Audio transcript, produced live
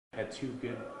had two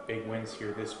good big wins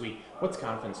here this week. What's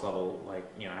confidence level like,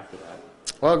 after that?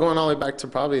 Well, going all the way back to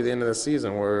probably the end of the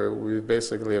season, where we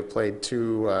basically have played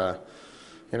two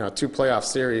playoff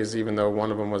series, even though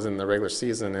one of them was in the regular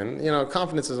season. And,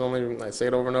 confidence is only, I say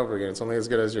it over and over again, it's only as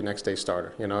good as your next day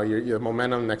starter. Your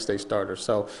momentum, next day starter.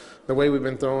 So the way we've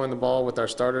been throwing the ball with our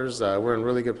starters, we're in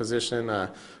really good position.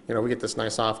 We get this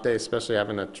nice off day, especially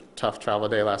having a tough travel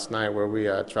day last night where we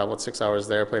traveled 6 hours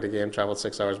there, played a game, traveled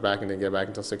 6 hours back, and didn't get back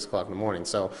until 6 o'clock in the morning.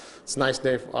 So it's a nice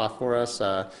day off for us.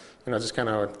 Just kind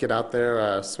of get out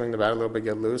there, swing the bat a little bit,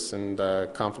 get loose, and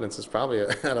confidence is probably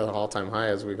at an all-time high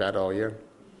as we've had all year.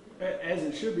 As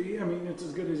it should be. I mean, it's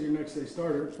as good as your next day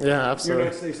starter. Yeah, absolutely.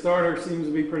 Your next day starter seems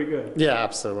to be pretty good. Yeah,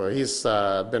 absolutely. He's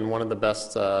been one of the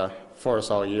best for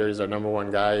us all year. He's our number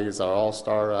one guy. He's our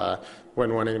all-star.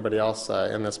 Wouldn't want anybody else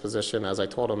in this position. As I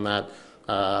told him that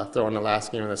throwing the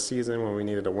last game of the season when we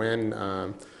needed to win.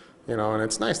 And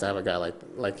it's nice to have a guy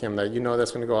like him that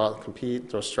that's going to go out and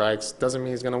compete, throw strikes. Doesn't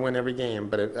mean he's going to win every game,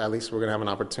 but at least we're going to have an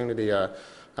opportunity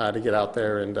to get out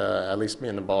there and at least be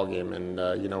in the ball game, and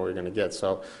what we're going to get.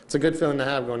 So it's a good feeling to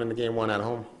have going into game one at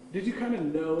home. Did you kind of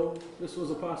know this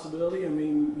was a possibility? I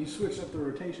mean, you switched up the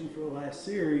rotation for the last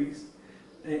series,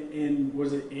 and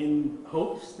was it in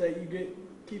hopes that you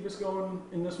keep us going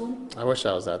in this one? I wish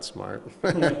I was that smart.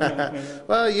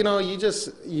 Well,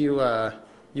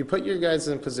 you put your guys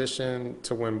in position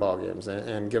to win ball games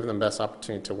and give them the best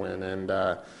opportunity to win, and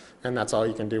that's all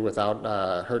you can do without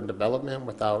hurting development,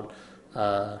 without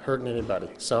hurting anybody.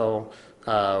 So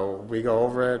we go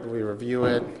over it, we review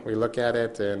it, we look at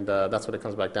it, and that's what it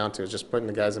comes back down to, is just putting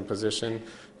the guys in position.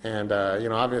 And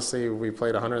obviously we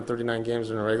played 139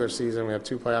 games in the regular season. We have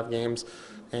 2 playoff games,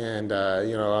 and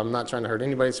I'm not trying to hurt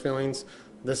anybody's feelings.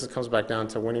 This comes back down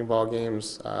to winning ball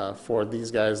games for these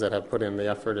guys that have put in the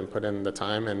effort and put in the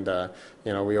time, and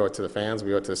we owe it to the fans,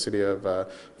 we owe it to the city of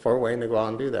Fort Wayne to go out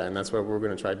and do that, and that's what we're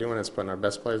going to try doing, is putting our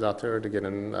best players out there to get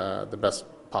in the best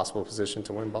possible position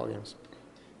to win ball games.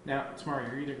 Now, tomorrow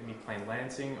you're either going to be playing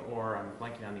Lansing or I'm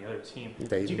blanking on the other team.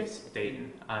 Dayton. Do you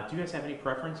guys have any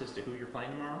preference as to who you're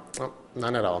playing tomorrow? Oh,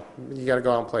 none at all. You got to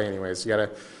go out and play anyways. You got to,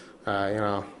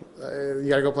 you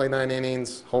got to go play 9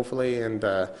 innings, hopefully, and.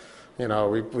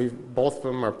 We both of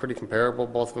them are pretty comparable.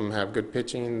 Both of them have good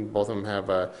pitching. Both of them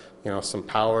have some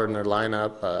power in their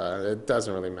lineup. It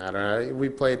doesn't really matter. We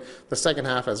played the second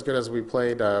half as good as we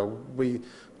played.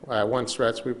 One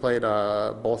stretch we played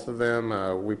both of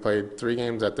them. We played 3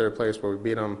 games at their place where we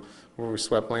beat them, where we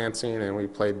swept Lansing, and we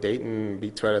played Dayton and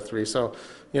beat 2 out of 3. So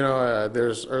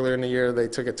there's earlier in the year they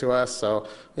took it to us. So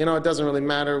it doesn't really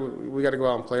matter. We got to go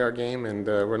out and play our game, and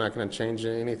we're not going to change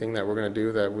anything that we're going to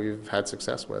do that we've had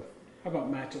success with. How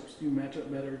about matchups? Do you match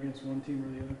up better against one team or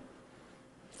the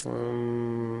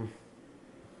other?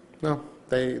 No,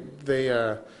 the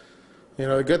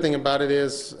good thing about it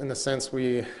is, in the sense,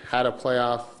 we had a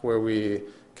playoff where we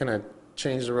kind of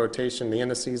changed the rotation the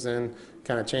end of the season,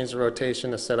 kind of changed the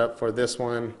rotation to set up for this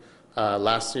one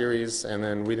last series, and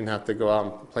then we didn't have to go out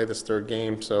and play this 3rd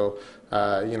game. So,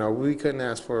 we couldn't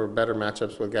ask for better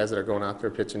matchups with guys that are going out there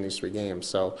pitching these 3 games.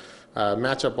 So,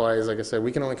 matchup-wise, like I said,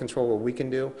 we can only control what we can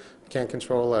do. Can't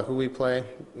control who we play.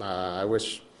 I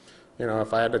wish,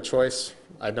 if I had a choice,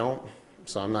 I don't.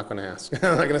 So I'm not going to ask.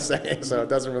 I'm not going to say. So it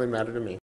doesn't really matter to me.